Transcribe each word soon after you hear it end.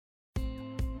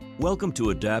Welcome to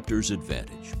Adapters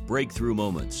Advantage, breakthrough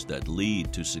moments that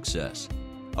lead to success.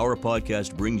 Our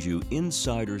podcast brings you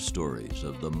insider stories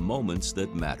of the moments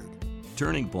that mattered,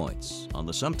 turning points on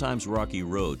the sometimes rocky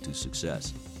road to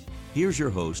success. Here's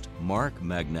your host, Mark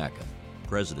Magnaca,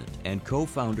 president and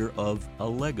co-founder of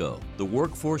Allego, the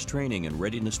workforce training and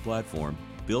readiness platform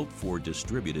built for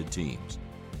distributed teams.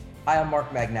 Hi, I'm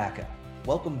Mark Magnaca.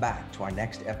 Welcome back to our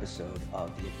next episode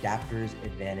of the Adapters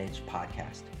Advantage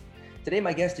podcast. Today,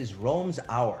 my guest is Rome's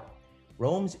Auer.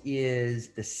 Rome's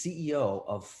is the CEO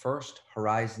of First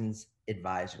Horizons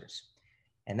Advisors,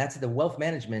 and that's the wealth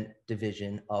management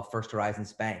division of First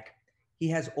Horizons Bank. He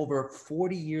has over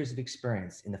 40 years of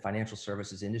experience in the financial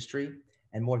services industry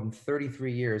and more than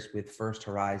 33 years with First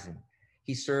Horizon.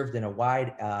 He served in a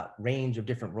wide range of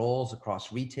different roles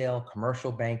across retail,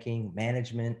 commercial banking,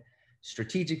 management,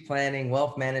 strategic planning,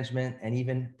 wealth management, and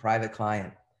even private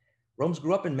client. Rome's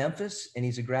grew up in Memphis, and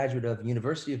he's a graduate of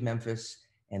University of Memphis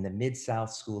and the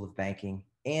Mid-South School of Banking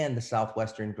and the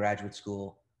Southwestern Graduate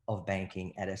School of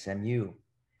Banking at SMU.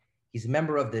 He's a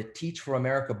member of the Teach for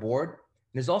America board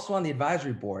and is also on the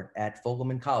advisory board at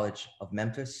Fogelman College of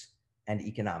Memphis and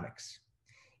Economics.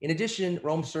 In addition,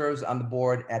 Rome serves on the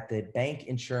board at the Bank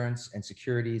Insurance and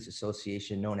Securities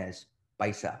Association, known as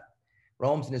BISA.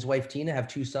 Rome's and his wife, Tina, have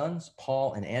two sons,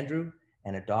 Paul and Andrew,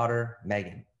 and a daughter,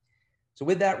 Megan. So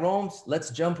with that, Rome's,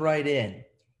 let's jump right in.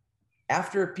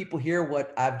 After people hear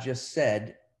what I've just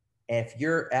said, if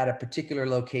you're at a particular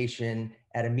location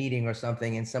at a meeting or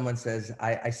something and someone says,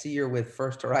 I see you're with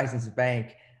First Horizons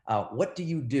Bank, what do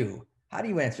you do? How do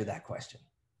you answer that question?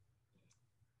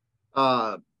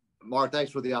 Mark,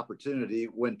 thanks for the opportunity.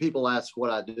 When people ask what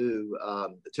I do,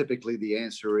 typically the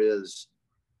answer is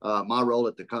my role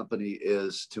at the company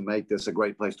is to make this a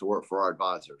great place to work for our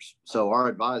advisors. So our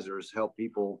advisors help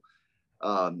people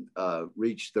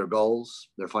reach their goals,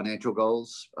 their financial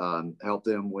goals, help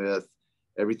them with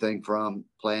everything from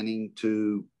planning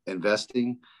to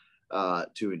investing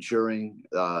to insuring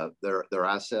their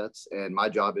assets. And my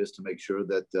job is to make sure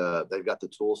that they've got the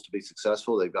tools to be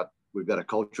successful. We've got a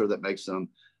culture that makes them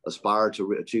aspire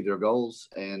to achieve their goals.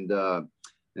 And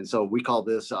so we call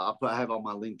this, I have on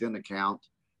my LinkedIn account,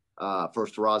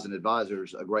 First Horizon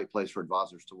Advisors, a great place for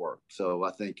advisors to work. So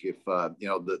I think if,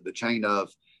 the chain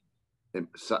of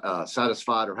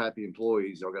satisfied or happy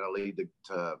employees are going to lead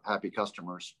to happy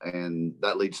customers, and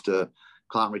that leads to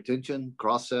client retention,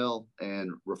 cross-sell, and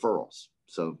referrals.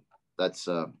 So that's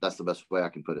the best way I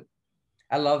can put it.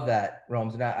 I love that,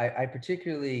 Rome's, and I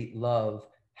particularly love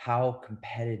how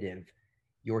competitive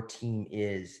your team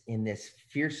is in this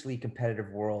fiercely competitive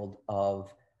world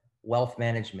of wealth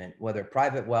management, whether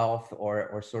private wealth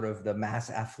or sort of the mass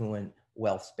affluent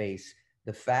wealth space.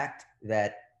 The fact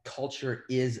that culture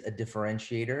is a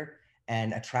differentiator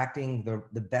and attracting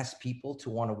the best people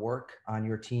to want to work on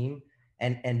your team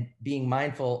and being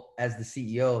mindful as the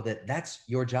CEO that that's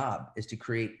your job, is to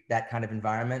create that kind of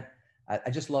environment.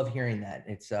 I just love hearing that.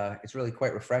 It's really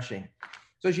quite refreshing.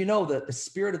 So as you know, the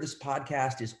spirit of this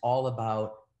podcast is all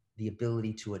about the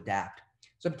ability to adapt.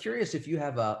 So I'm curious if you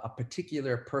have a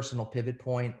particular personal pivot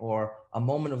point or a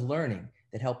moment of learning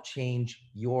that helped change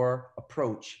your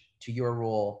approach to your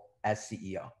role as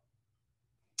CEO.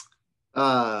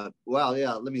 Well,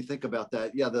 yeah, let me think about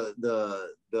that. Yeah,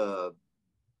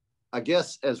 I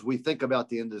guess as we think about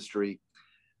the industry,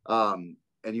 and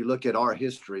you look at our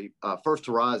history, First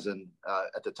Horizon,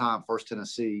 at the time, First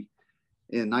Tennessee,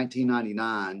 in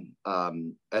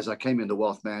 1999, as I came into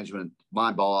wealth management,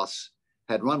 my boss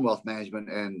had run wealth management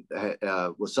and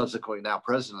was subsequently now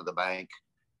president of the bank.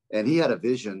 And he had a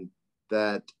vision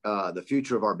that the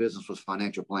future of our business was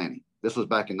financial planning. This was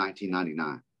back in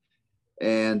 1999.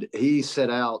 And he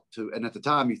set out to, and at the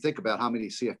time, you think about how many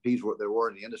CFPs there were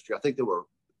in the industry. I think there were,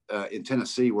 in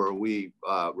Tennessee, where we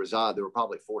reside, there were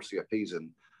probably 4 CFPs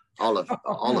in all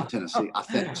of Tennessee, I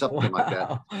think, something like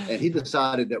that. And he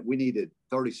decided that we needed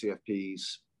 30 CFPs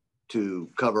to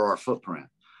cover our footprint.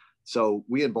 So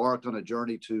we embarked on a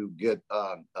journey to get,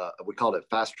 we called it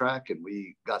Fast Track, and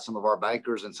we got some of our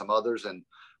bankers and some others, and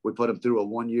we put them through a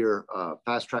 1-year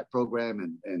Fast Track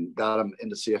program and got them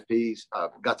into CFPs,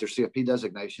 got their CFP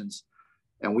designations,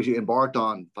 and we embarked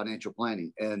on financial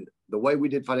planning. And the way we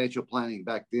did financial planning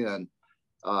back then,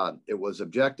 it was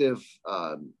objective,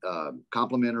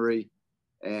 complementary,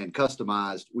 and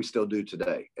customized. We still do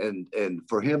today. And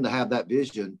for him to have that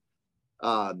vision,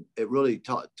 it really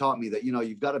taught me that,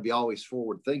 you've got to be always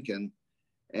forward thinking,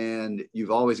 and you've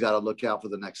always got to look out for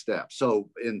the next step. So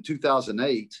in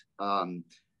 2008,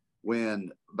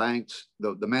 when banks,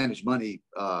 the managed money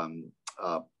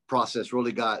process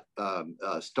really got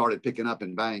started picking up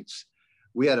in banks,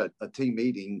 we had a team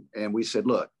meeting, and we said,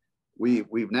 look, we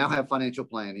now have financial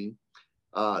planning.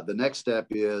 The next step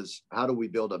is how do we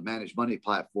build a managed money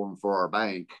platform for our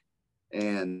bank?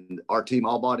 And our team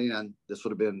all bought in. This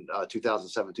would have been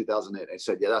 2007, 2008. They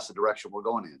said, yeah, that's the direction we're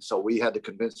going in. So we had to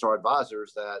convince our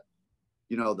advisors that,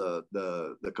 you know,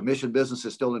 the commission business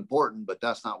is still important, but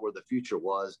that's not where the future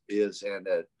is. And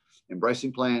that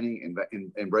embracing planning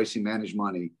and embracing managed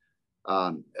money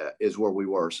is where we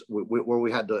were, where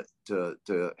we had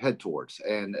to head towards.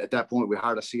 And at that point, we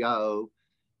hired a CIO.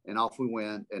 And off we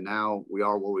went, and now we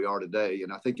are where we are today.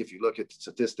 And I think if you look at the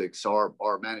statistics,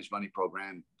 our managed money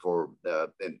program for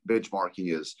and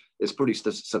benchmarking is pretty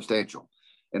substantial.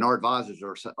 And our advisors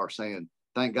are saying,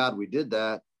 thank God we did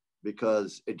that,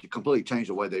 because it completely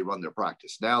changed the way they run their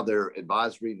practice. Now they're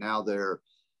advisory. Now they're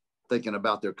thinking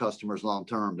about their customers long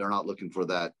term. They're not looking for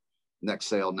that next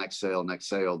sale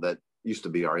that used to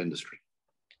be our industry.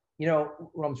 You know,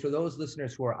 Rome's, for those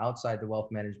listeners who are outside the wealth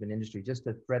management industry, just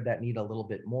to thread that needle a little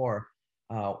bit more,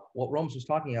 what Rome's was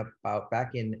talking about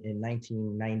back in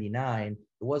 1999,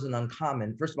 it wasn't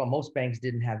uncommon. First of all, most banks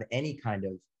didn't have any kind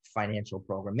of financial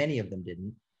program. Many of them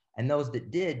didn't. And those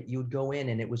that did, you would go in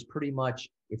and it was pretty much,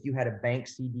 if you had a bank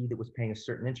CD that was paying a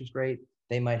certain interest rate,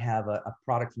 they might have a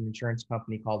product from an insurance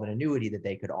company called an annuity that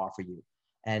they could offer you.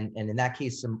 And in that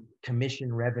case, some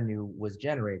commission revenue was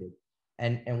generated.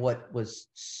 And what was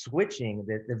switching,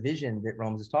 the vision that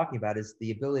Rome's is talking about, is the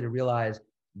ability to realize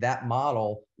that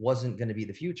model wasn't going to be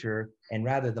the future, and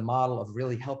rather the model of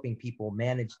really helping people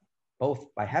manage, both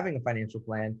by having a financial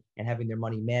plan and having their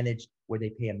money managed where they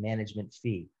pay a management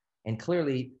fee. And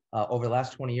clearly, over the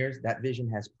last 20 years, that vision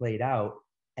has played out.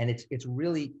 And it's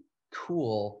really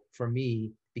cool for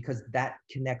me, because that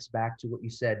connects back to what you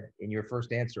said in your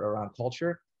first answer around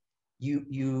culture.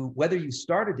 You whether you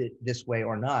started it this way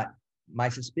or not, my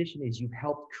suspicion is you've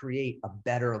helped create a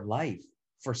better life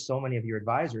for so many of your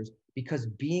advisors, because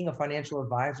being a financial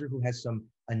advisor who has some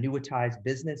annuitized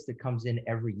business that comes in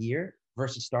every year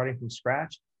versus starting from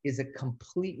scratch is a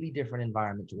completely different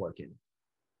environment to work in.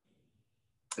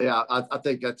 Yeah, I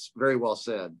think that's very well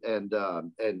said. And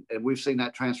we've seen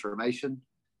that transformation.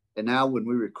 And now when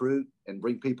we recruit and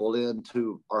bring people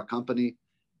into our company,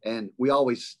 and we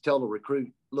always tell the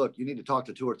recruit, look, you need to talk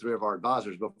to 2 or 3 of our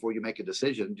advisors before you make a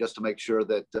decision, just to make sure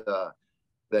that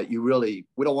that you really,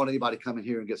 we don't want anybody coming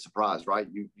here and get surprised, right?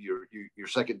 Your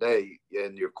second day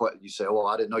and you say, well,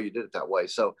 I didn't know you did it that way.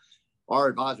 So our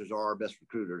advisors are our best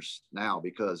recruiters now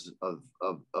because of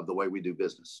the way we do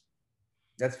business.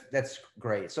 That's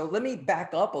great. So let me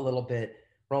back up a little bit,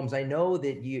 Rome's. I know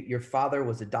that your father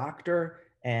was a doctor,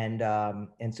 and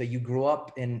so you grew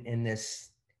up in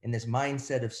this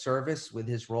mindset of service with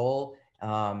his role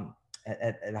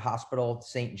at a hospital,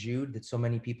 St. Jude, that so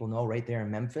many people know right there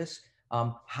in Memphis.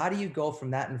 How do you go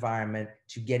from that environment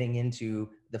to getting into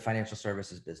the financial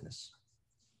services business?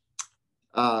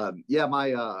 Yeah,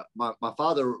 my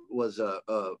father was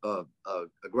a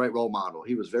great role model.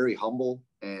 He was very humble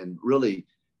and really,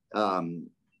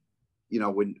 you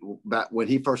know, when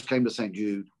he first came to St.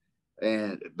 Jude,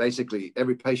 and basically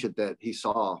every patient that he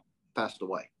saw passed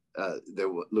away.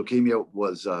 Leukemia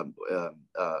was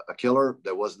a killer.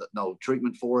 There was no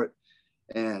treatment for it.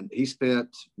 And he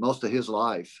spent most of his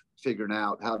life figuring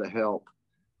out how to help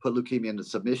put leukemia into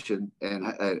submission and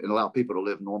allow people to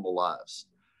live normal lives.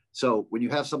 So when you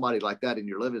have somebody like that and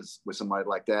you're living with somebody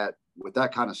like that, with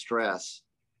that kind of stress,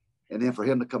 and then for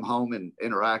him to come home and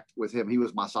interact with him, he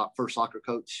was my first soccer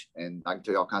coach. And I can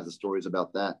tell you all kinds of stories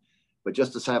about that. But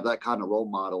just to have that kind of role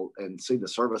model and see the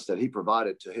service that he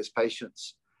provided to his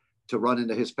patients, to run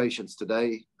into his patients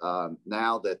today,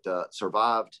 now that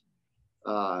survived,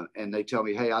 and they tell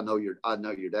me, "Hey, I know your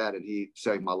dad, and he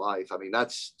saved my life." I mean,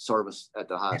 that's service at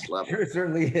the highest level. Sure, it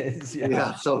certainly is. Yeah.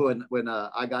 Yeah. So when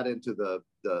I got into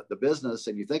the business,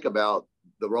 and you think about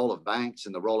the role of banks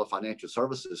and the role of financial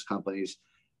services companies,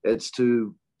 it's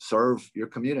to serve your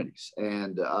communities.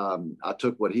 And I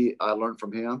took what I learned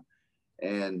from him,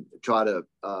 and try to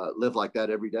live like that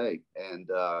every day.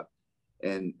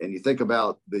 And you think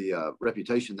about the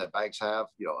reputation that banks have,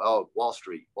 you know, oh, Wall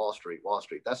Street.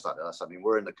 That's not us. I mean,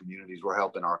 we're in the communities. We're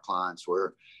helping our clients.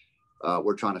 We're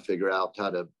trying to figure out how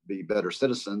to be better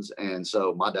citizens. And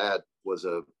so my dad was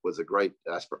a great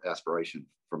aspiration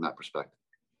from that perspective.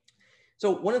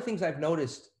 So one of the things I've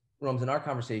noticed, Rome's, in our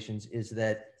conversations is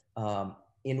that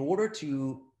in order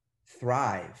to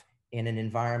thrive in an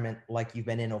environment like you've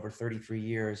been in over 33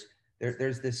 years,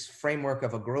 there's this framework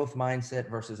of a growth mindset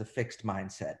versus a fixed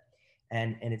mindset.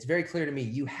 And it's very clear to me,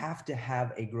 you have to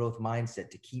have a growth mindset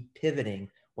to keep pivoting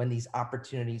when these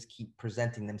opportunities keep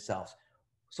presenting themselves.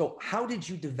 So how did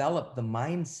you develop the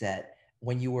mindset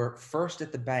when you were first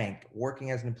at the bank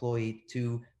working as an employee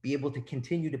to be able to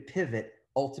continue to pivot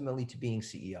ultimately to being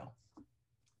CEO?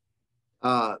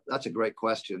 That's a great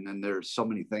question. And there's so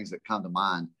many things that come to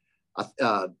mind.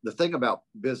 The thing about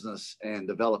business and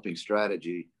developing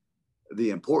strategy, the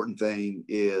important thing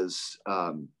is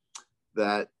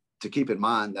that to keep in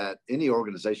mind that any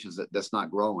organizations that's not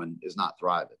growing is not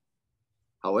thriving.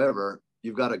 However,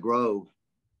 you've got to grow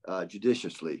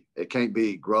judiciously. It can't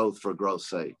be growth for growth's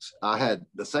sakes. I had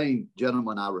the same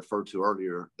gentleman I referred to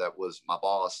earlier that was my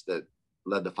boss that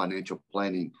led the financial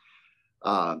planning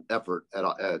effort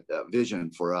at Vision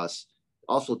for us,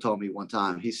 also told me one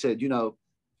time, he said, you know,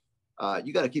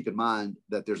 you got to keep in mind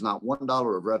that there's not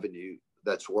 $1 of revenue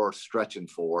that's worth stretching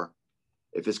for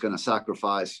if it's going to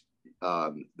sacrifice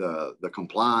the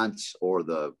compliance or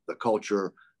the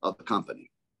culture of the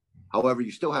company. However,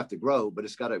 you still have to grow, but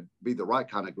it's got to be the right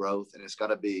kind of growth, and it's got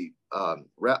to be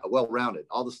well-rounded.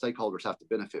 All the stakeholders have to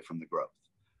benefit from the growth,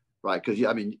 right? Because,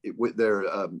 I mean,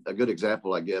 a good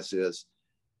example, I guess, is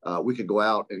we could go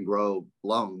out and grow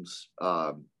loans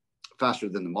faster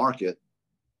than the market.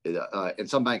 And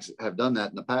some banks have done that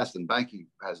in the past, and banking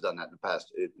has done that in the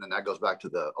past. And that goes back to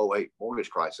the 2008 mortgage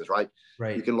crisis, right?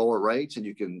 Right. You can lower rates, and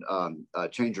you can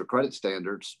change your credit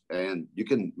standards, and you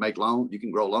can you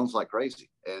can grow loans like crazy.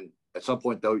 And at some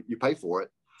point, though, you pay for it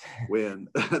when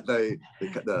the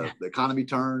economy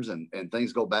turns and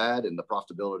things go bad and the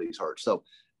profitability is hurt. So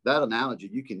that analogy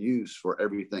you can use for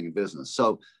everything in business.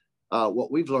 So what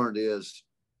we've learned is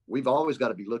we've always got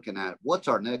to be looking at what's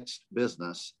our next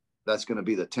business that's going to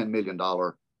be the $10 million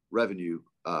revenue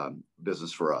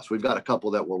business for us. We've got a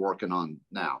couple that we're working on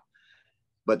now.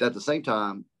 But at the same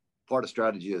time, part of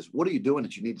strategy is what are you doing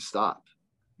that you need to stop?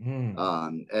 You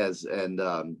know, as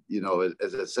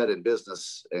I said in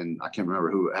business, and I can't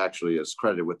remember who actually is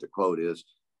credited with the quote, is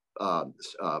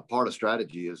part of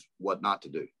strategy is what not to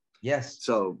do. Yes.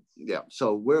 So, yeah.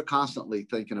 So we're constantly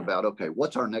thinking about, okay,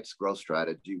 what's our next growth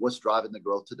strategy? What's driving the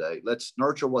growth today? Let's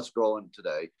nurture what's growing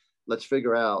today. Let's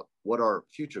figure out what our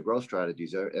future growth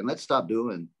strategies are, and let's stop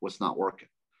doing what's not working.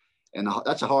 And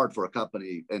that's hard for a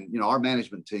company. And, you know, our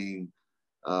management team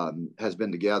has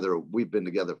been together. We've been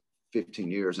together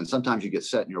 15 years. And sometimes you get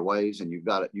set in your ways and you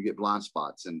get blind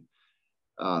spots. And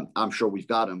I'm sure we've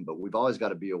got them, but we've always got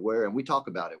to be aware. And we talk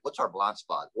about it. What's our blind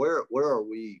spot? Where are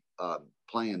we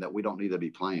playing that we don't need to be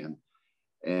playing?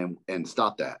 And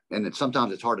stop that. And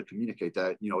sometimes it's hard to communicate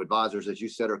that. You know, advisors, as you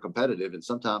said, are competitive, and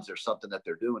sometimes there's something that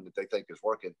they're doing that they think is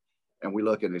working, and we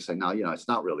look and they say, no, you know, it's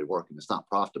not really working. It's not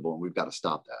profitable, and we've got to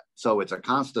stop that. So it's a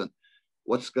constant.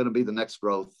 What's going to be the next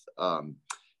growth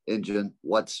engine?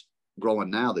 What's growing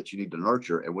now that you need to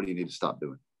nurture, and what do you need to stop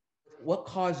doing? What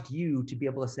caused you to be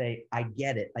able to say, I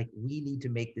get it, like we need to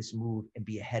make this move and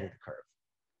be ahead of the curve?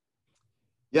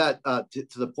 Yeah,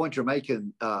 to the point you're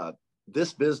making,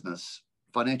 this business,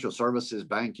 financial services,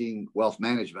 banking, wealth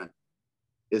management,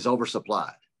 is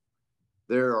oversupplied.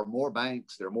 There are more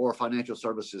banks, there are more financial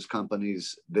services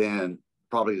companies than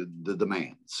probably the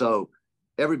demand. So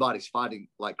everybody's fighting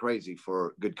like crazy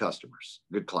for good customers,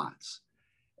 good clients.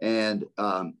 And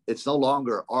it's no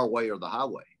longer our way or the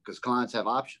highway, because clients have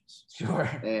options. Sure.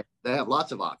 And they have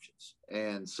lots of options.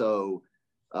 And so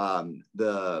all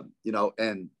the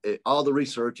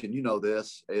research, and you know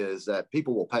this, is that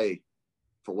people will pay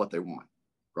for what they want.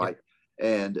 Right.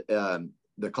 And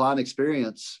the client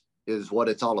experience is what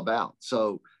it's all about.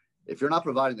 So if you're not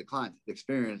providing the client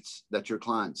experience that your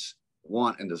clients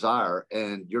want and desire,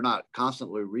 and you're not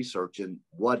constantly researching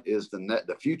what is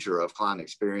the future of client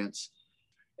experience,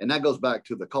 and that goes back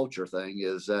to the culture thing,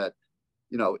 is that,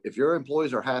 you know, if your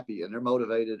employees are happy and they're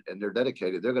motivated and they're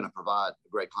dedicated, they're going to provide a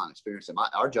great client experience. And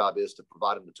our job is to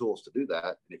provide them the tools to do that.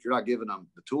 And if you're not giving them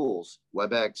the tools,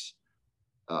 WebEx,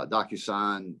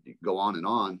 DocuSign, go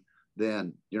on,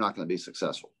 then you're not going to be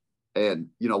successful. And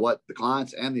you know what? The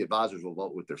clients and the advisors will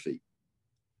vote with their feet.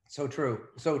 So true.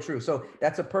 So true. So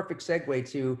that's a perfect segue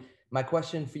to my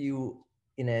question for you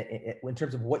in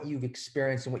terms of what you've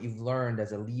experienced and what you've learned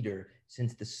as a leader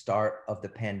since the start of the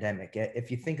pandemic.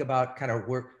 If you think about kind of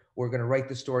we're going to write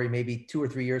the story maybe 2 or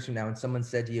 3 years from now, and someone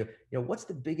said to you, you know, what's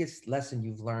the biggest lesson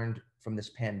you've learned from this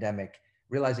pandemic?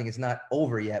 Realizing it's not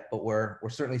over yet, but we're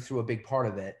certainly through a big part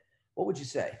of it. What would you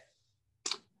say?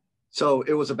 So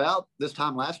it was about this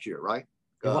time last year, right?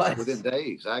 It was. Within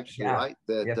days, actually, Yeah. right?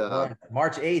 That Yes,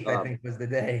 March 8th, I think, was the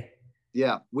day.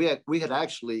 Yeah, we had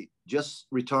actually just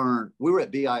returned. We were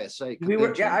at BISA. We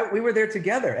were there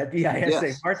together at BISA,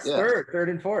 yes, March 3rd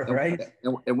and 4th, right?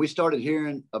 And we started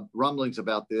hearing rumblings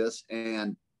about this,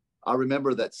 and I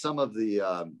remember that some of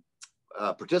the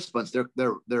participants,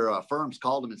 their firms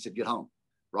called them and said, "Get home.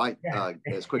 right? Yeah.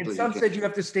 As quickly And as some you said can. you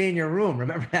have to stay in your room.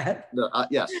 Remember that? No,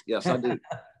 yes, I do.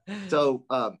 So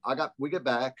we get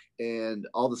back, and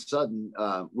all of a sudden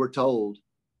we're told,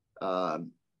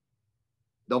 um,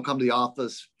 don't come to the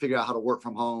office, figure out how to work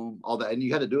from home, all that. And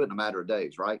you had to do it in a matter of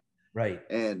days, right? Right.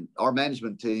 And our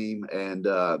management team, and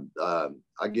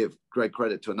I give great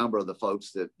credit to a number of the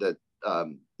folks that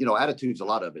attitude's a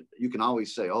lot of it. You can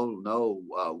always say, oh no,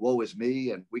 woe is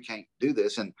me, and we can't do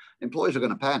this. And employees are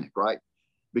going to panic, right?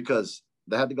 Because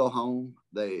they had to go home.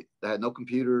 They had no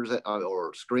computers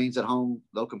or screens at home,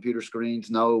 no computer screens,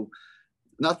 no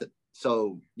nothing.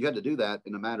 So you had to do that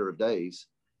in a matter of days.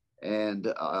 And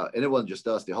it wasn't just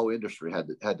us; the whole industry had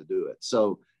to do it.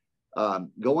 So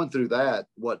going through that,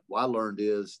 what I learned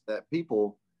is that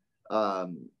people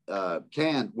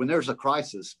when there's a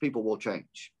crisis, people will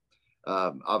change.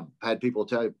 I've had people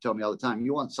tell me all the time,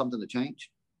 you want something to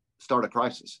change, start a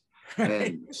crisis.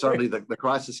 And certainly the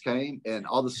crisis came, and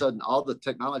all of a sudden, all the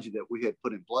technology that we had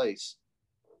put in place,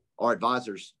 our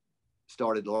advisors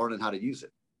started learning how to use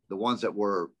it. The ones that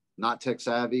were not tech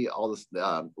savvy, all this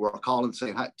were calling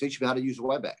saying, teach me how to use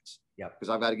WebEx. Yeah. Because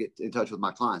I've got to get in touch with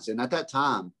my clients. And at that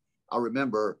time, I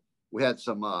remember we had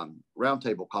some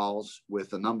roundtable calls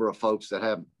with a number of folks that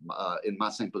have in my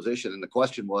same position. And the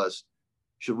question was,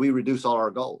 should we reduce all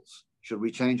our goals? Should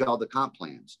we change all the comp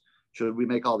plans? Should we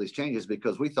make all these changes?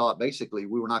 Because we thought basically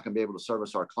we were not going to be able to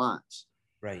service our clients.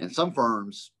 Right. And some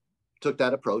firms took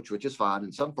that approach, which is fine.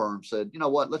 And some firms said, you know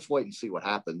what, let's wait and see what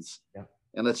happens. Yeah.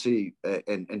 And let's see.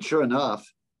 And sure enough,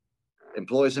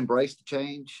 employees embraced the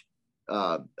change.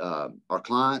 Our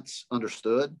clients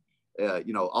understood.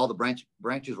 All the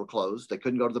branches were closed. They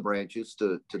couldn't go to the branches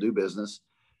to do business.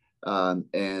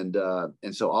 And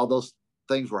so all those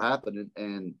things were happening,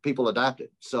 and people adapted.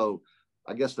 So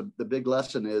I guess the big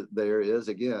lesson is,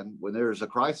 again, when there's a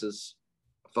crisis,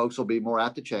 folks will be more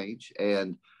apt to change.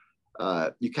 And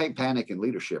you can't panic in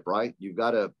leadership, right? You've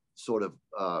got to sort of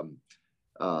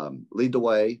lead the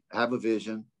way, have a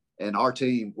vision. And our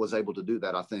team was able to do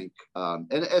that, I think.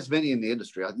 And as many in the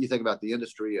industry, you think about the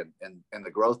industry and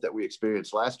the growth that we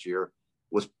experienced last year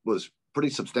was pretty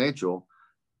substantial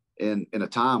in a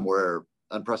time where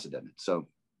unprecedented. So.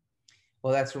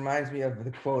 Well, that reminds me of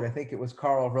the quote. I think it was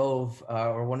Karl Rove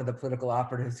or one of the political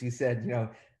operatives. He said,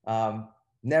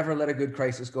 never let a good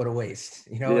crisis go to waste.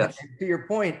 Yes. And to your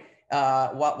point,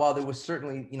 while there was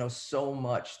certainly, so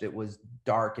much that was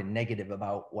dark and negative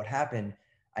about what happened,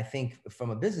 I think from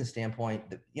a business standpoint,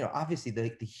 obviously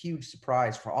the huge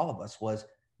surprise for all of us was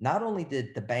not only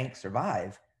did the bank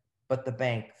survive, but the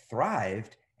bank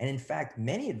thrived. And in fact,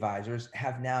 many advisors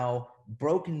have now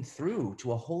broken through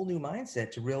to a whole new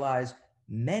mindset to realize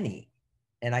many,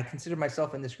 and I consider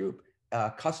myself in this group,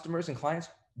 customers and clients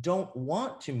don't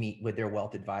want to meet with their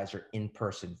wealth advisor in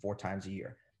person 4 times a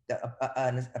year.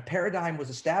 A paradigm was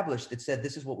established that said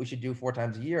this is what we should do 4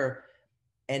 times a year.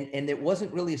 And it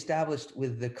wasn't really established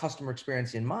with the customer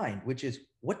experience in mind, which is,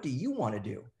 what do you want to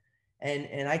do?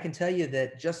 And I can tell you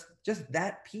that just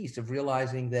that piece of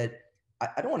realizing that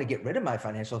I don't want to get rid of my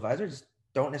financial advisor, just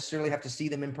don't necessarily have to see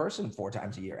them in person 4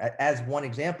 times a year, as one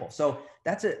example. So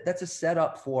that's a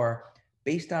setup for,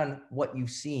 based on what you've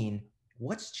seen,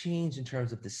 what's changed in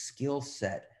terms of the skill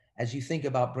set as you think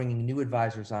about bringing new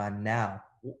advisors on now.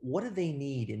 What do they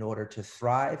need in order to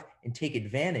thrive and take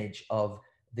advantage of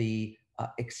the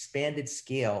expanded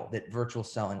scale that virtual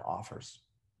selling offers?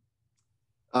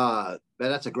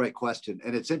 That's a great question,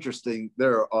 and it's interesting.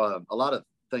 There are a lot of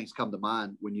things come to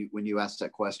mind when you ask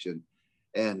that question,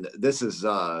 and this is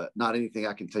not anything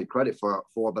I can take credit for,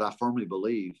 but I firmly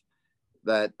believe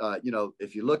that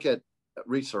if you look at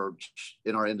research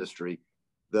in our industry,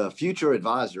 the future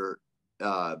advisor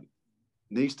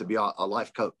needs to be a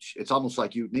life coach. It's almost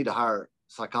like you need to hire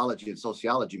psychology and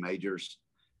sociology majors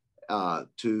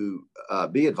to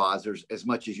be advisors as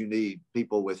much as you need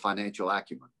people with financial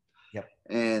acumen. Yep.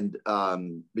 And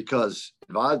because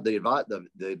the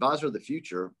advisor of the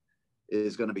future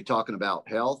is going to be talking about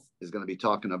health, is going to be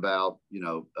talking about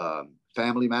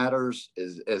family matters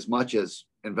as much as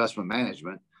investment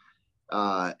management.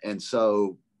 And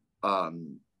so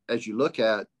as you look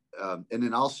at and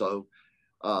then also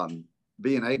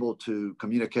being able to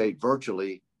communicate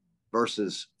virtually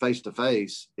versus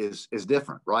face-to-face is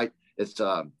different, right? It's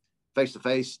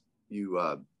face-to-face.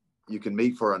 You can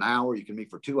meet for an hour, you can meet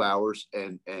for 2 hours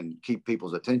and keep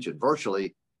people's attention.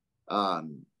 Virtually,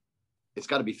 it's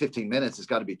got to be 15 minutes. It's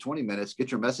got to be 20 minutes.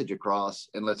 Get your message across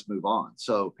and let's move on.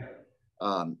 So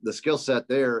the skill set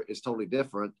there is totally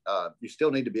different. You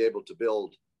still need to be able to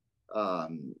build a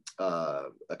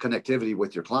connectivity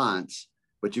with your clients,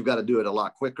 but you've got to do it a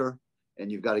lot quicker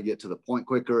and you've got to get to the point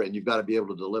quicker, and you've got to be able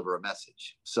to deliver a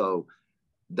message. So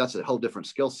that's a whole different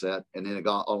skill set. And then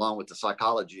along with the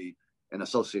psychology and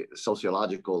the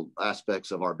sociological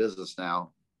aspects of our business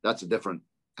now, that's a different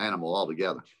animal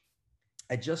altogether.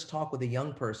 I just talked with a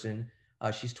young person.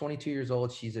 She's 22 years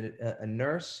old. She's a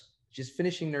nurse. She's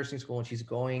finishing nursing school, and she's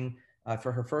going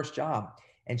for her first job.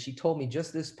 And she told me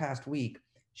just this past week,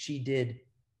 she did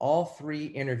all 3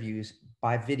 interviews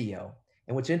by video.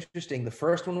 And what's interesting, the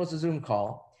first one was a Zoom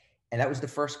call, and that was the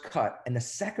first cut. And the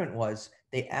second was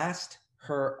they asked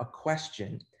her a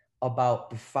question about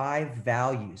the 5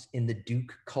 values in the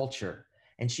Duke culture.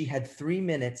 And she had 3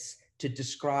 minutes to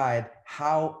describe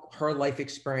how her life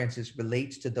experiences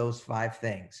relates to those 5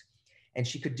 things. And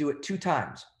she could do it 2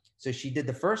 times. So she did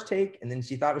the first take, and then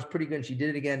she thought it was pretty good. And she did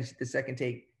it again, the second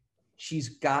take. She's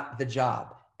got the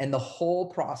job. And the whole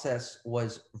process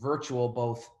was virtual,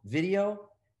 both video,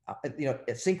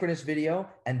 synchronous video,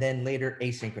 and then later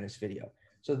asynchronous video.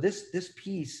 So this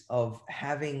piece of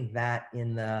having that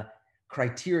in the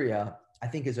criteria, I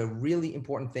think, is a really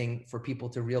important thing for people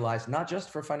to realize, not just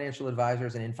for financial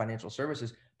advisors and in financial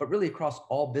services, but really across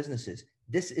all businesses.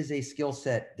 This is a skill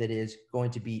set that is going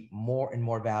to be more and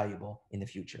more valuable in the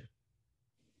future.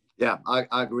 Yeah, I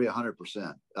agree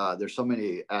 100%. There's so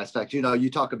many aspects. You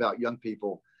talk about young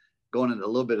people going in a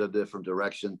little bit of a different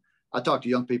direction. I talk to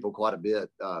young people quite a bit,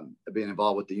 being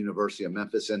involved with the University of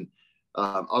Memphis, and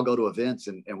I'll go to events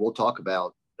and we'll talk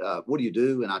about what do you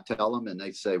do? And I tell them, and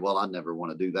they say, well, I never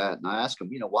want to do that. And I ask them,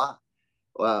 why?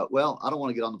 Well, I don't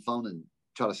want to get on the phone and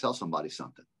try to sell somebody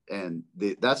something. And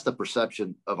that's the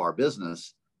perception of our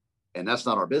business, and that's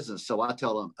not our business. So I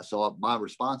tell them, so my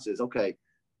response is, okay,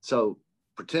 so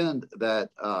pretend that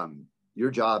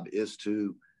your job is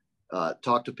to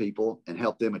talk to people and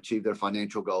help them achieve their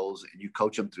financial goals, and you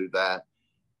coach them through that.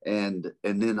 And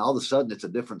then all of a sudden it's a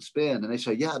different spin, and they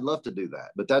say, yeah, I'd love to do that.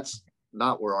 But that's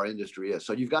not where our industry is.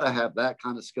 So you've got to have that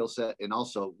kind of skill set, and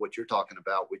also what you're talking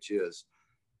about, which is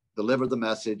deliver the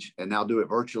message, and now do it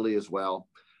virtually as well.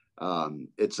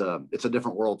 It's a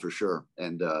different world for sure,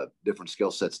 and different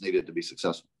skill sets needed to be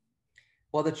successful.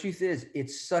 Well, the truth is,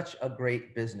 it's such a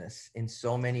great business in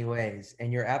so many ways.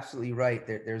 And you're absolutely right.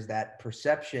 There's that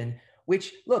perception,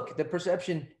 which, look, the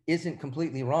perception isn't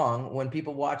completely wrong. When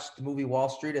people watch the movie Wall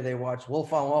Street, or they watch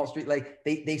Wolf on Wall Street, like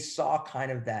they saw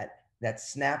kind of that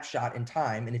snapshot in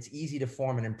time, and it's easy to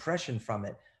form an impression from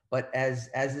it. But as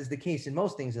is the case in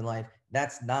most things in life,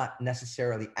 that's not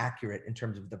necessarily accurate in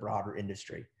terms of the broader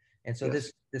industry. And so yes,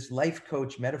 this life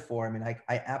coach metaphor, I mean,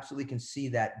 I absolutely can see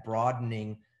that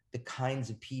broadening the kinds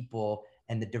of people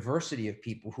and the diversity of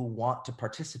people who want to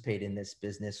participate in this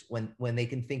business when they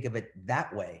can think of it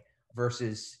that way,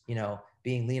 versus,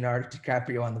 being Leonardo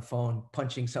DiCaprio on the phone,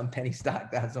 punching some penny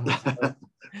stock that someone says.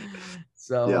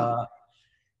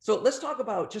 So let's talk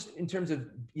about, just in terms of,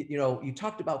 you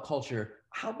talked about culture.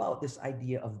 How about this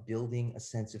idea of building a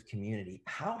sense of community?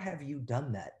 How have you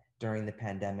done that during the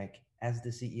pandemic as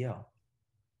the CEO?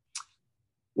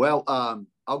 Well,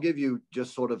 I'll give you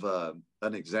just sort of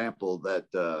an example that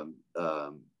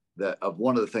of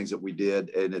one of the things that we did,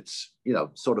 and it's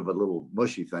sort of a little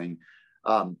mushy thing.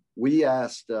 We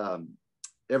asked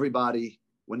everybody,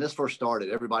 when this first started,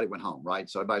 everybody went home, right?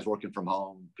 So everybody's working from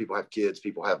home. People have kids,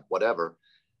 people have whatever.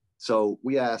 So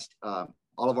we asked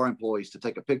all of our employees to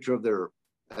take a picture of their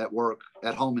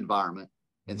at home environment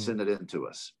and send it in to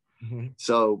us. Mm-hmm.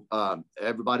 So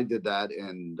everybody did that,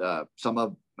 and some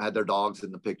of had their dogs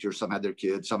in the picture, some had their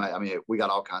kids, we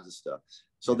got all kinds of stuff.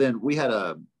 So then we had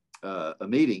a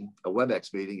meeting, a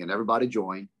WebEx meeting, and everybody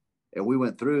joined, and we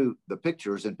went through the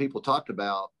pictures, and people talked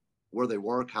about where they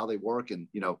work, how they work, and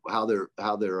how they're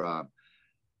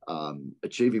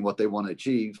achieving what they want to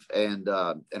achieve, and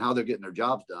how they're getting their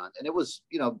jobs done. And it was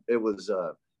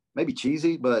maybe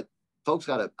cheesy, but folks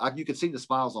you could see the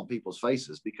smiles on people's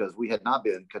faces, because we had not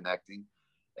been connecting.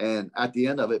 And at the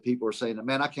end of it, people were saying,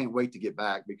 man, I can't wait to get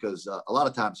back, because a lot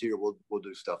of times here we'll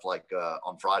do stuff like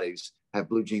on Fridays, have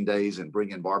Blue Jean Days and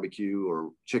bring in barbecue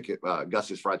or chicken,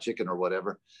 Gus's fried chicken or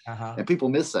whatever. Uh-huh. And people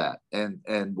miss that. And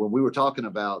when we were talking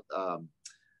about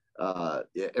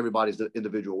everybody's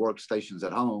individual workstations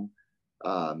at home,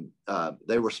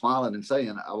 they were smiling and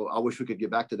saying, I wish we could get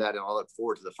back to that. And I look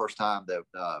forward to the first time that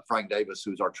Frank Davis,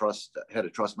 who's our head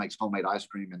of trust, makes homemade ice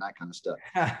cream and that kind of stuff.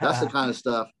 That's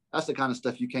the kind of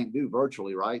stuff you can't do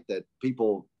virtually, right? That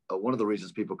people, one of the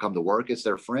reasons people come to work, it's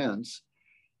their friends,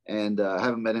 and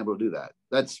haven't been able to do that.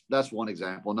 That's one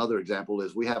example. Another example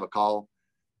is we have a call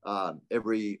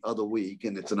every other week,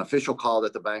 and it's an official call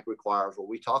that the bank requires, where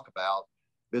we talk about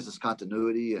business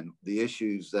continuity and the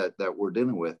issues that we're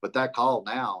dealing with. But that call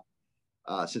now,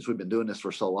 since we've been doing this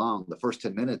for so long, the first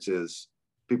 10 minutes is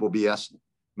people BS,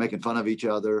 making fun of each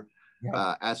other,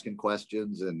 Yeah. asking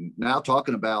questions, and now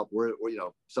talking about where,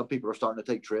 some people are starting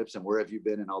to take trips and where have you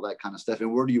been and all that kind of stuff.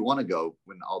 And where do you want to go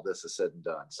when all this is said and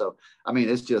done? So, I mean,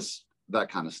 it's just that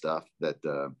kind of stuff that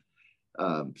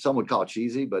some would call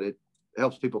cheesy, but it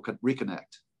helps people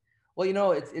reconnect.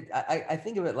 Well, I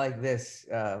think of it like this.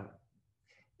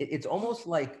 It's almost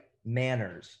like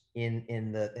manners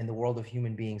in the world of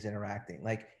human beings interacting.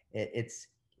 Like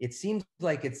it seems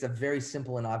like it's a very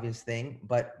simple and obvious thing,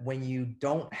 but when you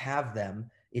don't have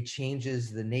them, it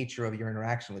changes the nature of your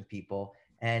interaction with people.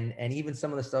 And even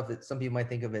some of the stuff that some people might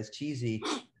think of as cheesy,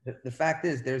 the fact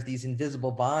is there's these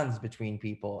invisible bonds between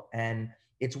people. And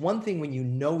it's one thing when you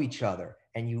know each other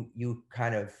and you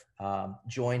kind of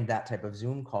join that type of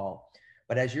Zoom call.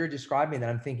 But as you're describing that,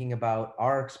 I'm thinking about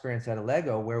our experience at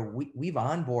Allego, where we've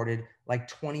onboarded like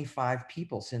 25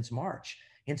 people since March.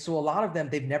 And so a lot of them,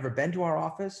 they've never been to our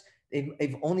office.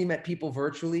 They've only met people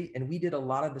virtually. And we did a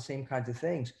lot of the same kinds of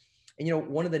things. And,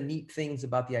 one of the neat things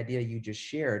about the idea you just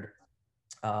shared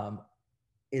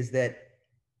is that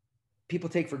people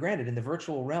take for granted in the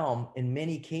virtual realm, in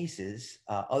many cases,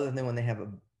 other than when they have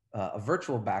a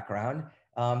virtual background,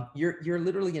 you're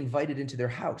literally invited into their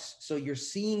house. So you're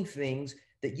seeing things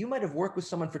that you might have worked with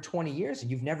someone for 20 years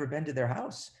and you've never been to their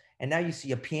house. And now you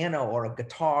see a piano or a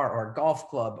guitar or a golf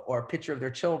club or a picture of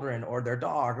their children or their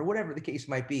dog or whatever the case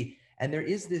might be. And there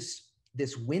is this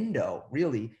window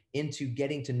really into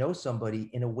getting to know somebody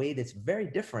in a way that's very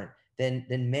different than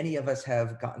many of us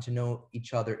have gotten to know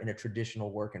each other in a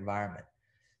traditional work environment.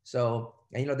 So,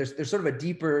 there's sort of a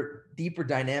deeper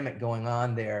dynamic going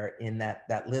on there in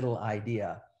that little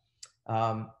idea.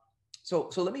 So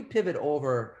let me pivot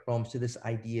over, Holmes, to this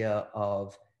idea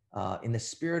of, in the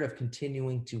spirit of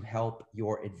continuing to help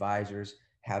your advisors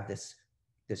have this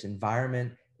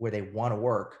environment where they want to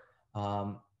work.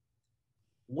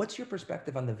 What's your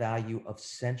perspective on the value of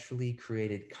centrally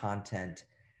created content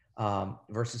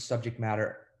versus subject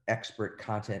matter expert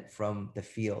content from the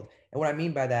field? And what I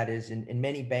mean by that is in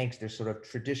many banks, there's sort of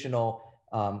traditional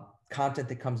content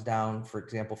that comes down, for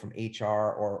example, from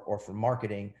HR or from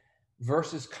marketing,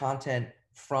 versus content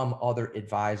from other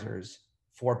advisors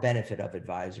for benefit of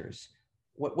advisors.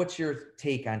 What's your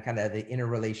take on kind of the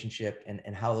interrelationship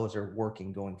and how those are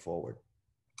working going forward?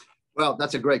 Well,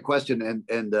 that's a great question.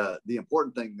 And the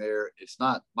important thing there, it's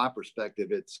not my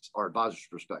perspective, it's our advisor's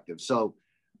perspective. So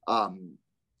the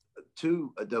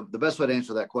best way to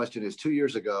answer that question is 2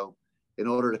 years ago, in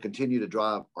order to continue to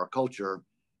drive our culture,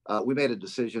 we made a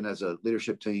decision as a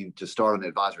leadership team to start an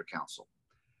advisor council.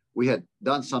 We had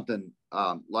done something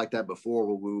like that before,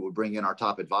 where we would bring in our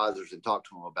top advisors and talk to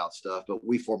them about stuff, but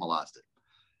we formalized it.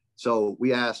 So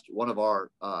we asked one of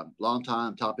our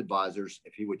longtime top advisors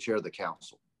if he would chair the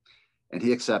council, and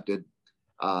he accepted.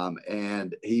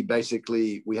 And he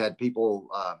basically, we had people,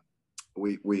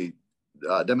 we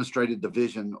demonstrated the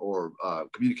vision or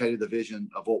communicated the vision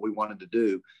of what we wanted to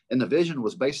do. And the vision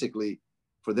was basically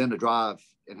for them to drive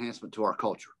enhancement to our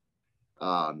culture.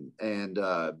 And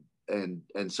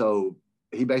so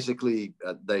he basically,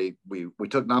 we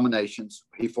took nominations,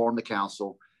 he formed the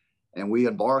council, and we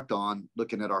embarked on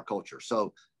looking at our culture.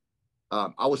 So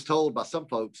I was told by some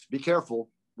folks, be careful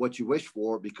what you wish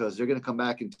for, because they're going to come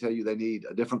back and tell you they need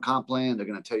a different comp plan. They're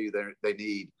going to tell you they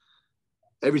need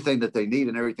everything that they need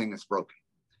and everything that's broken.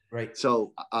 Right.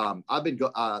 So I've been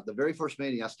the very first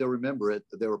meeting, I still remember it.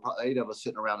 There were probably 8 of us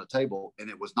sitting around the table, and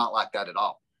it was not like that at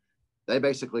all. They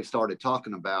basically started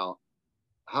talking about,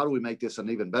 how do we make this an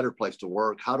even better place to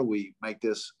work? How do we make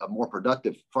this a more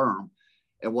productive firm?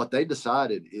 And what they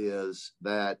decided is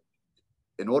that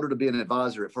in order to be an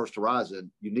advisor at First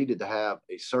Horizon, you needed to have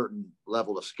a certain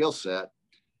level of skill set.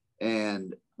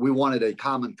 And we wanted a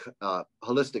common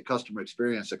holistic customer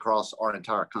experience across our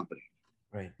entire company.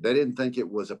 Right. They didn't think it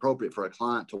was appropriate for a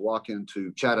client to walk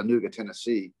into Chattanooga,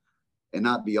 Tennessee, and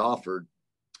not be offered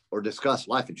or discuss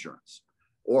life insurance,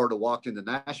 or to walk into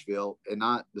Nashville and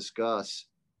not discuss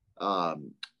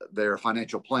their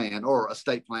financial plan or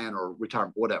estate plan or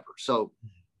retirement, whatever. So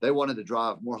they wanted to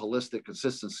drive more holistic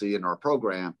consistency in our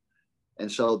program.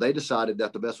 And so they decided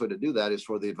that the best way to do that is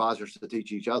for the advisors to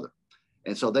teach each other.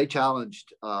 And so they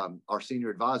challenged our senior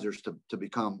advisors to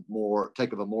become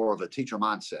take more of a teacher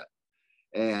mindset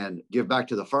and give back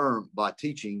to the firm by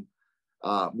teaching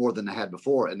more than they had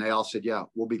before. And they all said, yeah,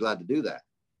 we'll be glad to do that.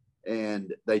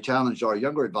 And they challenged our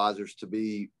younger advisors to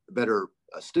be better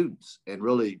students and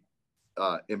really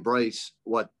embrace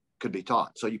what could be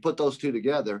taught. So you put those two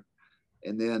together,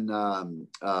 and then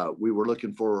we were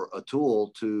looking for a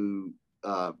tool to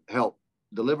help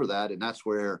deliver that. And that's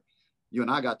where you and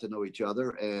I got to know each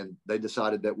other, and they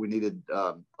decided that we needed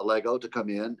Allego to come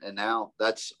in. And now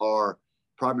that's our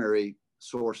primary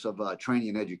source of training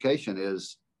and education,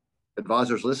 is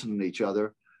advisors listening to each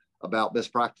other about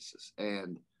best practices.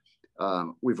 And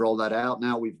we've rolled that out.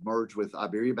 Now we've merged with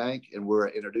Iberia Bank, and we're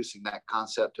introducing that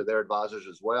concept to their advisors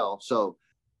as well. So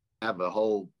I have a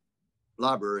whole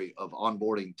library of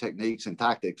onboarding techniques and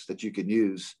tactics that you can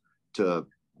use to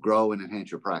grow and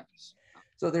enhance your practice.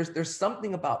 So there's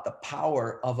something about the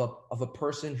power of a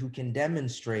person who can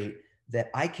demonstrate that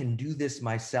I can do this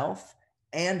myself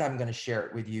and I'm going to share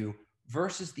it with you,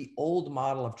 versus the old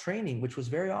model of training, which was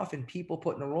very often people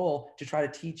put in a role to try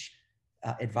to teach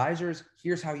advisors,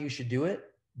 here's how you should do it,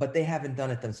 but they haven't done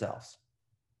it themselves.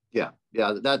 Yeah,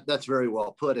 that's very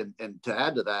well put. And to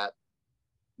add to that,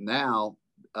 now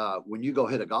when you go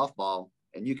hit a golf ball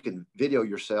and you can video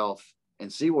yourself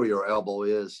and see where your elbow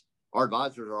is, our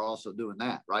advisors are also doing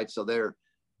that, right? So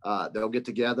they'll get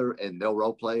together and they'll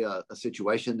role play a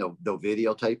situation. They'll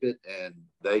videotape it, and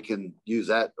they can use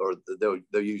that, or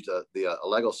they'll use the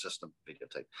Allego system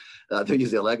videotape. They'll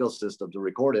use the Allego system to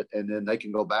record it, and then they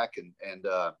can go back and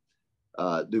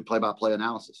do play-by-play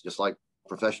analysis, just like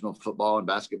professional football and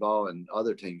basketball and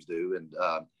other teams do. And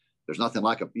there's nothing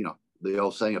like the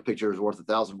old saying, a picture is worth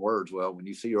 1,000 words. Well, when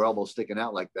you see your elbow sticking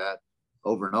out like that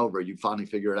over and over, you finally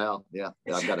figure it out. Yeah,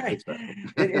 I've got to fix that.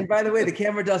 and by the way, the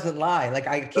camera doesn't lie. Like,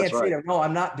 I can't say, right. No,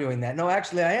 I'm not doing that. No,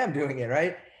 actually I am doing it.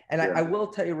 Right. And Yeah. I will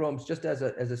tell you, Rome's, just as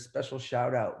a special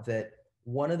shout out, that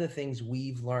one of the things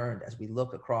we've learned as we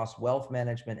look across wealth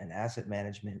management and asset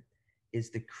management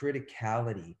is the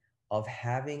criticality of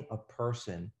having a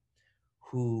person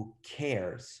who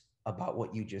cares about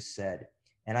what you just said.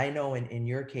 And I know in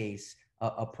your case,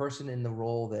 a person in the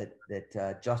role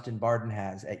that Justin Barden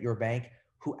has at your bank,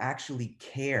 who actually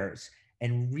cares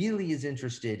and really is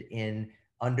interested in,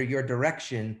 under your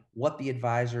direction,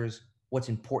 what's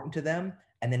important to them,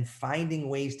 and then finding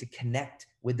ways to connect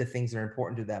with the things that are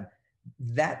important to them.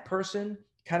 That person,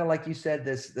 kind of like you said,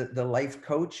 the life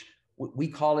coach, we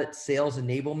call it sales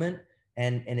enablement.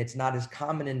 And it's not as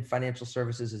common in financial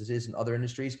services as it is in other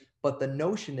industries, but the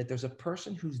notion that there's a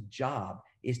person whose job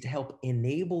is to help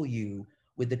enable you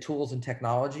with the tools and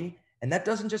technology. And that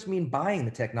doesn't just mean buying the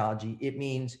technology. It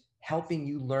means helping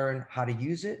you learn how to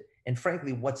use it, and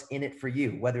frankly, what's in it for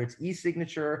you, whether it's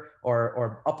e-signature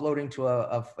or uploading to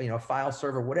a file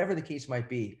server, whatever the case might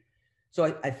be.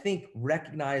 So I think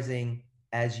recognizing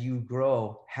as you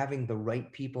grow, having the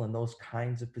right people in those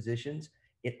kinds of positions,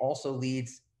 it also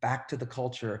leads back to the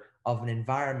culture of an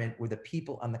environment where the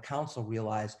people on the council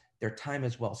realize their time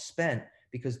is well spent,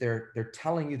 because they're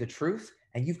telling you the truth,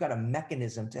 and you've got a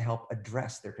mechanism to help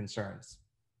address their concerns.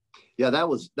 Yeah, that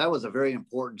was a very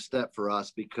important step for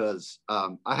us, because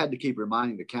I had to keep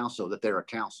reminding the council that they're a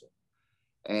council,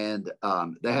 and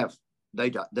they have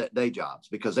day jobs,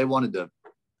 because they wanted to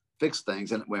fix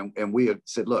things. And we had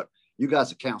said, look, you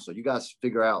guys are council, you guys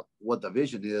figure out what the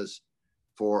vision is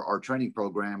for our training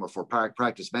program or for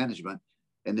practice management,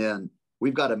 and then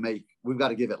we've got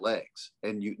to give it legs.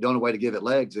 And the only way to give it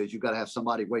legs is you've got to have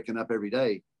somebody waking up every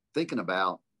day thinking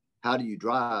about, how do you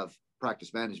drive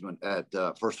practice management at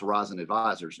First Horizon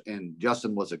Advisors? And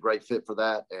Justin was a great fit for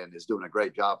that, and is doing a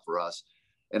great job for us.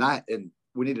 And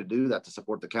we need to do that to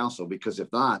support the council, because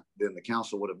if not, then the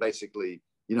council would have basically,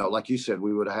 like you said,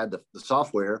 we would have had the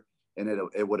software, and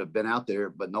it would have been out there,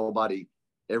 but nobody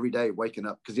every day waking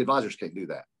up, because the advisors can't do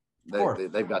that.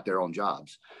 They've got their own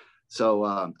jobs. So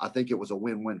I think it was a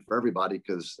win-win for everybody,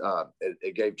 because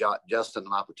it gave Justin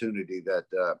an opportunity that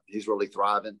he's really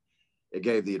thriving. It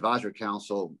gave the advisory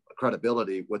council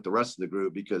credibility with the rest of the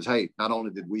group, because, hey, not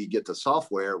only did we get the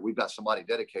software, we've got somebody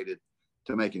dedicated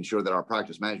to making sure that our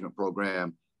practice management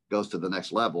program goes to the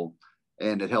next level.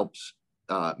 And it helps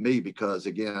me, because,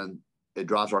 again, it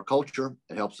drives our culture.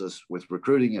 It helps us with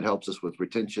recruiting. It helps us with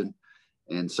retention.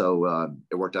 And so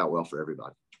it worked out well for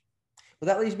everybody. Well,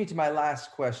 that leads me to my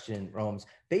last question, Rome's.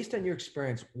 Based on your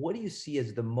experience, what do you see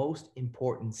as the most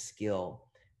important skill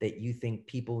that you think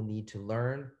people need to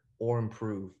learn or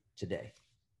improve today?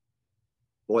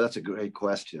 Boy, that's a great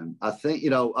question. I think,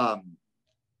 and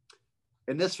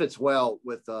this fits well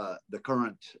with the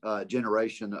current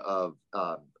generation of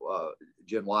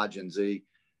Gen Y, Gen Z.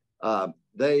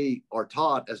 They are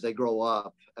taught as they grow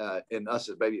up, and us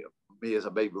as me as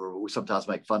a baby, we sometimes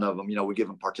make fun of them. We give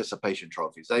them participation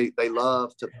trophies. They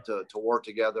love to work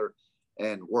together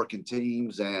and work in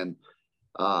teams, and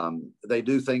they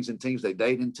do things in teams. They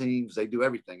date in teams. They do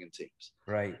everything in teams.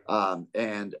 Right.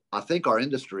 And I think our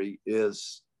industry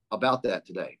is about that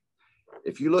today.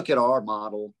 If you look at our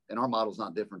model, and our model is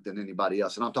not different than anybody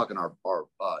else, and I'm talking our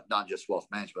not just wealth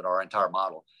management, our entire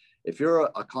model. if you're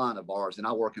a client of ours, and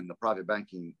I work in the private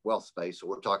banking wealth space, so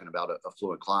we're talking about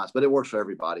affluent clients, but it works for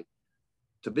everybody.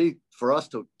 For us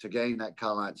to gain that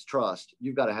client's trust,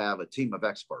 you've got to have a team of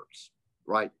experts,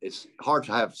 right? It's hard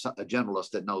to have a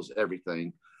generalist that knows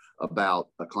everything about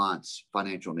a client's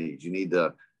financial needs. You need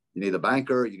the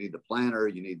banker, you need the planner,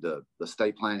 you need the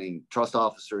estate planning trust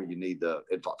officer, you need the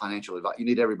financial advisor, you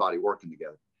need everybody working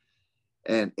together.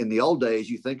 And in the old days,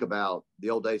 you think about the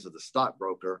old days of the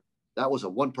stockbroker, that was a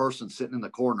one person sitting in the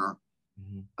corner,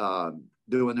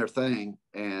 doing their thing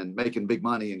and making big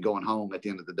money and going home at the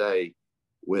end of the day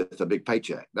with a big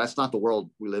paycheck. That's not the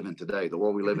world we live in today. The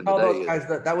world we live in today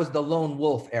that was the lone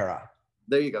wolf era.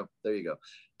 There you go.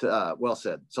 Well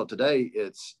said. So today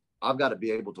I've got to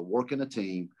be able to work in a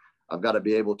team. I've got to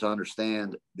be able to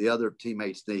understand the other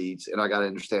teammates' needs, and I got to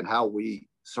understand how we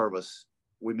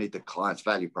meet the client's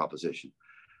value proposition.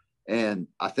 And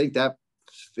I think that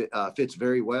fits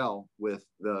very well with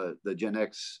the Gen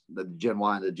X, the Gen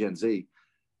Y, and the Gen Z.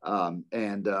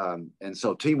 And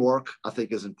so teamwork, I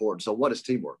think, is important. So what is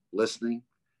teamwork? Listening,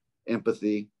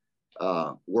 empathy,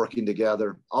 working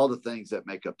together, all the things that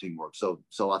make up teamwork.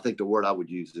 So I think the word I would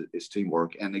use is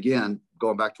teamwork. And again,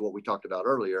 going back to what we talked about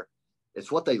earlier,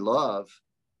 it's what they love.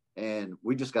 And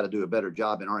we just got to do a better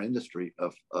job in our industry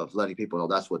of letting people know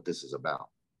that's what this is about.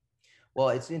 Well,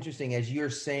 it's interesting as you're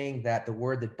saying that, the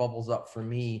word that bubbles up for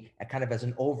me kind of as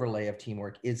an overlay of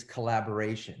teamwork is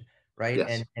collaboration, right?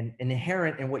 Yes. And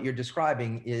inherent in what you're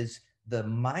describing is the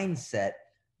mindset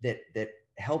that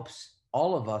helps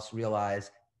all of us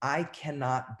realize I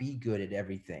cannot be good at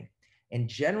everything. And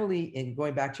generally, in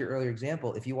going back to your earlier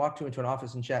example, if you walked into an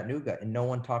office in Chattanooga and no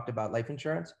one talked about life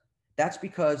insurance, that's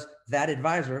because that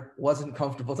advisor wasn't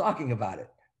comfortable talking about it,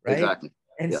 right? Exactly.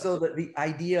 And yes. So the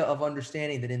idea of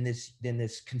understanding that in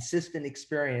this consistent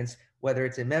experience, whether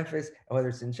it's in Memphis, or whether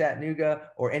it's in Chattanooga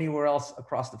or anywhere else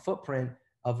across the footprint,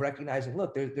 of recognizing,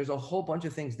 look, there's a whole bunch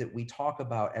of things that we talk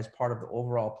about as part of the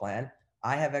overall plan.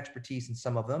 I have expertise in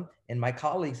some of them, and my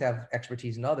colleagues have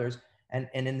expertise in others. And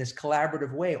in this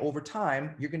collaborative way, over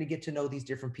time, you're going to get to know these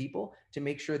different people to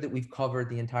make sure that we've covered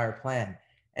the entire plan.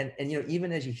 And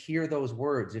even as you hear those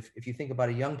words, if you think about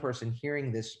a young person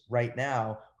hearing this right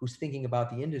now, who's thinking about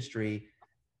the industry,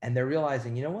 and they're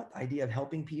realizing, you know what, the idea of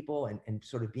helping people and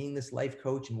sort of being this life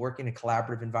coach and working in a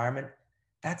collaborative environment,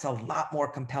 that's a lot more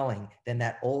compelling than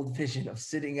that old vision of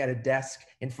sitting at a desk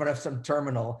in front of some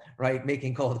terminal, right,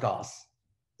 making cold calls.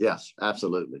 Yes,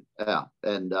 absolutely. Yeah.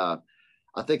 And I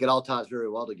think it all ties very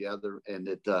well together, and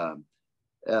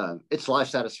it's life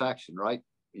satisfaction, right?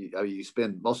 You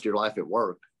spend most of your life at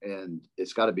work, and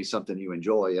it's got to be something you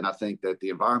enjoy. And I think that the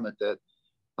environment that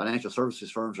financial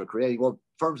services firms are creating, well,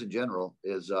 firms in general,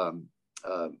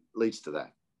 leads to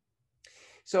that.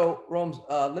 So, Romes,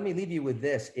 let me leave you with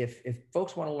this. If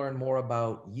folks want to learn more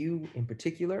about you in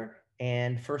particular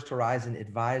and First Horizon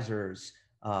Advisors,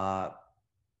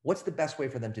 what's the best way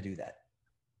for them to do that?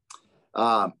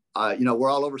 We're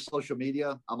all over social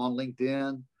media. I'm on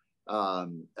LinkedIn.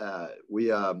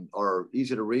 We are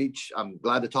easy to reach. I'm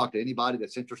glad to talk to anybody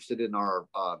that's interested in our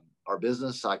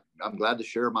business. I'm glad to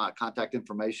share my contact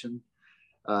information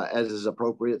as is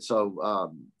appropriate.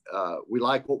 So we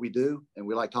like what we do, and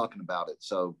we like talking about it.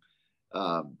 So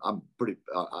I'm pretty,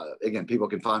 again, people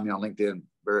can find me on LinkedIn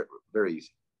very, very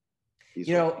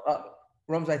easy.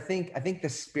 Romes, I think the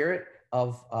spirit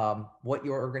of what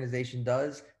your organization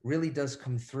does really does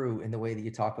come through in the way that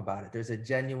you talk about it. There's a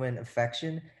genuine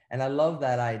affection. And I love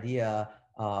that idea.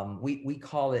 We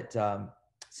call it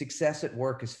success at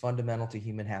work is fundamental to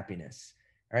human happiness,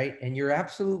 right? And you're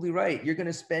absolutely right. You're going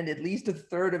to spend at least a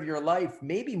third of your life,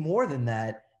 maybe more than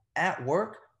that, at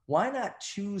work. Why not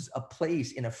choose a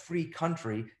place in a free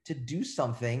country to do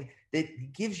something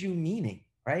that gives you meaning,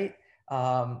 right?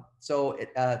 So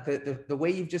the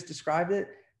way you've just described it,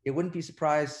 it wouldn't be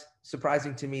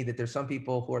surprising to me that there's some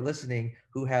people who are listening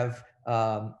who have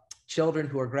children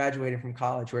who are graduating from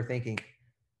college who are thinking,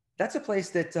 that's a place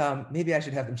that maybe I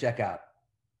should have them check out.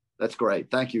 That's great.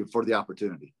 Thank you for the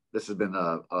opportunity. This has been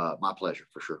my pleasure,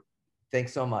 for sure.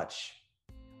 Thanks so much.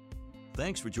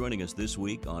 Thanks for joining us this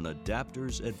week on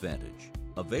Adapters Advantage,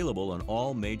 available on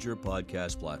all major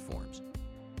podcast platforms.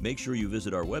 Make sure you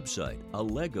visit our website,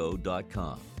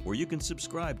 allego.com, where you can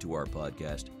subscribe to our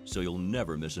podcast so you'll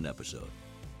never miss an episode.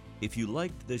 If you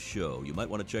liked this show, you might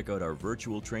want to check out our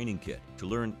virtual training kit to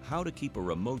learn how to keep a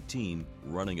remote team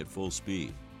running at full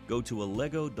speed. Go to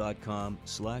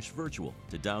allego.com/virtual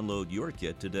to download your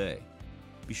kit today.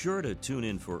 Be sure to tune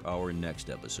in for our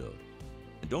next episode.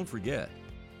 And don't forget,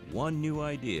 one new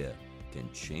idea can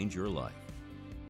change your life.